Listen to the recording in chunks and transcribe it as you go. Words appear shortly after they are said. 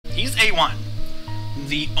He's A1.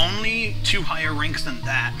 The only two higher ranks than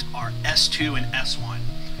that are S2 and S1.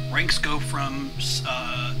 Ranks go from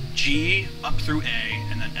G up through A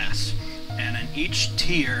and then S. And then each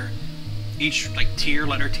tier,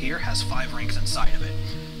 letter tier, has 5 ranks inside of it.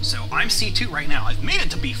 So I'm C2 right now. I've made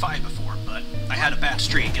it to B5 before, but I had a bad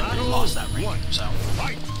streak and I lost that rank. So.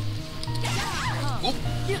 Oop.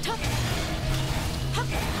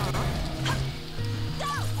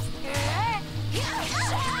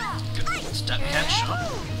 Good step catch.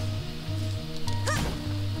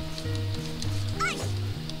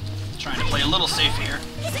 Trying to play a little safe here.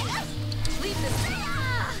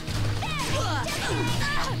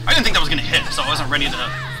 I didn't think that was gonna hit, so I wasn't ready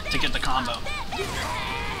to get the combo.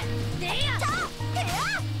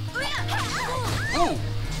 Ooh!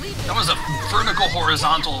 That was a vertical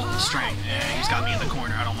horizontal string. Yeah, he's got me in the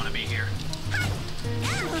corner. I don't want to be here.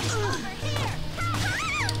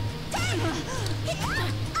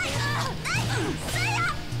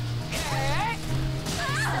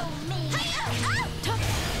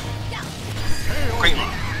 Great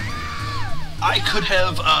look. I could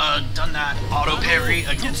have done that auto parry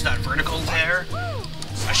against that vertical there.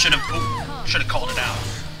 I should have called it out.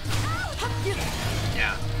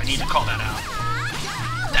 Yeah, I need to call that out.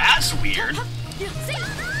 That's weird.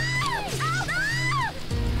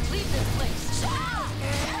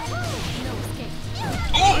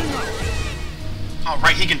 Oh! Oh,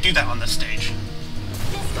 right, he can do that on this stage.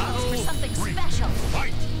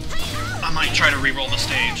 I might try to re-roll the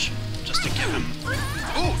stage just to give him.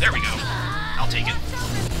 Oh, there we go. I'll take it.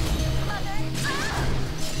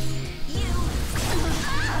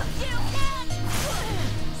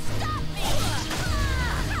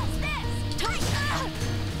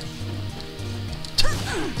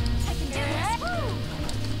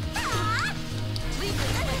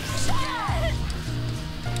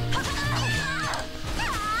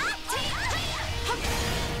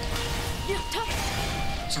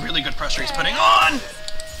 It's a really good pressure he's putting on!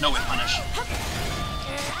 No whip punish.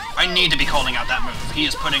 I need to be calling out that move. He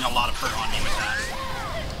is putting a lot of hurt on me with that.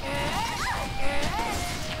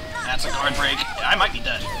 That's a guard break. I might be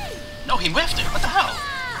dead. No, he whiffed it. What the hell?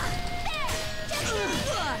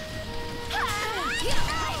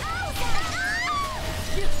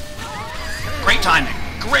 Great timing.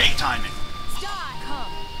 Great timing.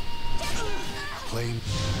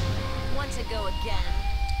 Want to go again?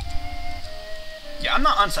 Yeah, I'm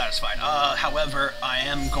not unsatisfied. However, I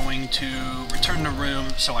am going to return the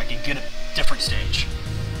room so I can get a different stage.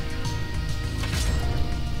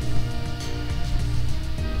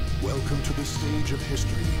 Welcome to the stage of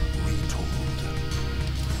history retold.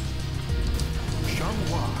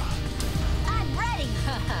 Xianghua. I'm ready.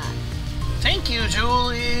 Thank you,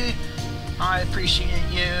 Julie. I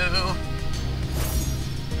appreciate you.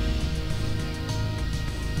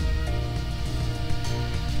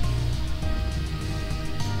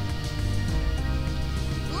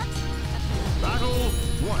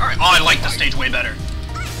 Alright, oh, I like this stage way better.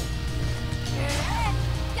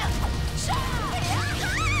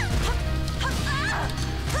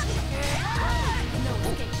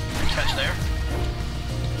 Good catch there.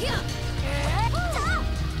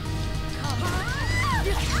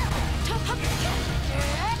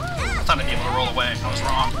 I thought I'd be able to roll away. I was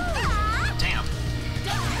wrong. Damn.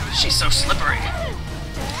 She's so slippery.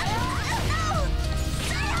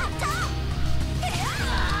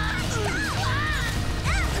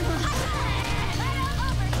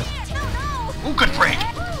 Ooh, good break.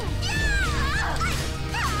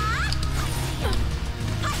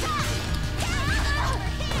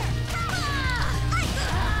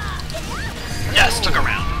 Yes, took a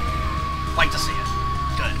round. Like to see it.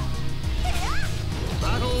 Good.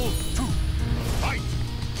 Battle 2. Fight.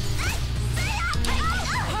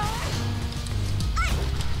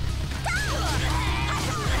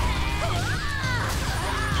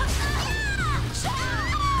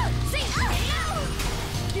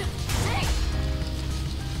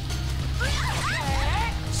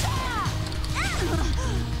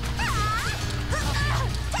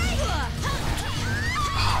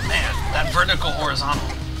 Oh man, that vertical horizontal.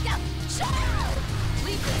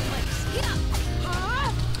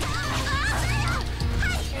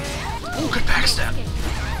 Ooh, good backstep.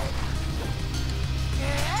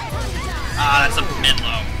 Ah, that's a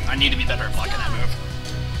mid-low. I need to be better at blocking that move.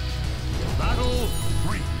 Battle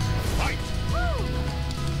 3. Fight.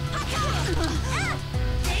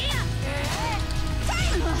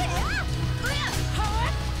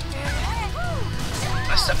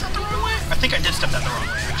 I stepped that the wrong way? I think I did step that the wrong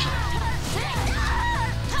way, actually.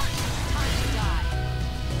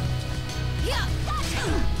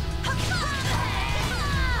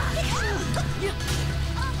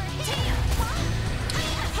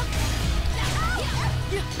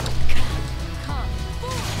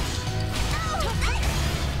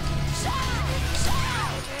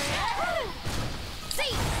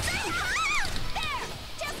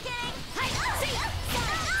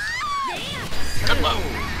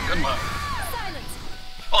 Good luck. Silence.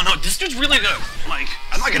 Oh no, this dude's really good. Like,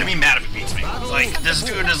 I'm not gonna be mad if he beats me. Like, this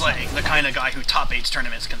dude is like the kind of guy who top 8s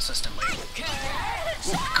tournaments consistently.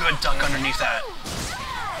 Ooh, good duck underneath that.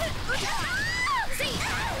 See.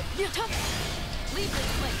 Leave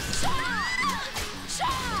this place.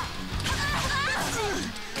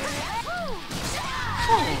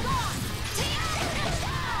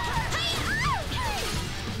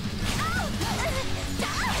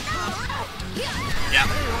 Yeah,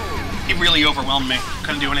 he really overwhelmed me.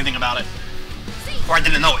 Couldn't do anything about it. Or I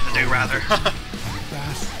didn't know what to do, rather.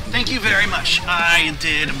 Thank you very much. I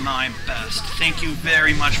did my best. Thank you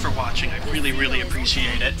very much for watching. I really, really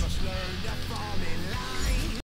appreciate it.